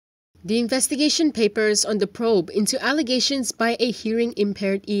The investigation papers on the probe into allegations by a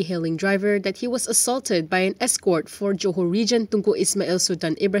hearing-impaired e-hailing driver that he was assaulted by an escort for Johor Regent Tunku Ismail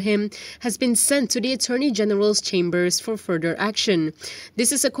Sultan Ibrahim has been sent to the Attorney General's chambers for further action.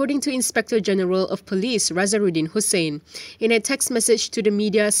 This is according to Inspector General of Police Razarudin Husain. In a text message to the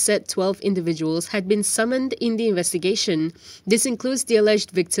media, said 12 individuals had been summoned in the investigation. This includes the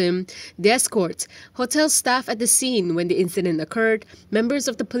alleged victim, the escort, hotel staff at the scene when the incident occurred, members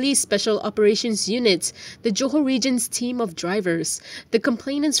of the police Special Operations Unit, the Johor Region's team of drivers, the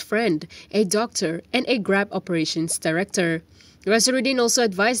complainant's friend, a doctor, and a Grab Operations Director. Razarudin also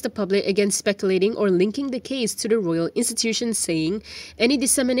advised the public against speculating or linking the case to the royal institution, saying any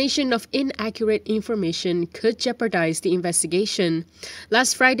dissemination of inaccurate information could jeopardize the investigation.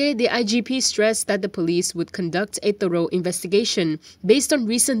 Last Friday, the IGP stressed that the police would conduct a thorough investigation based on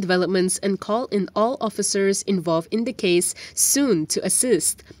recent developments and call in all officers involved in the case soon to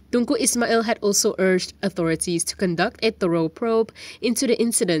assist. Tunku Ismail had also urged authorities to conduct a thorough probe into the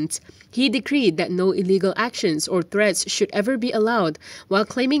incident. He decreed that no illegal actions or threats should ever be allowed, while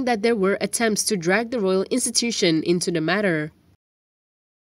claiming that there were attempts to drag the royal institution into the matter.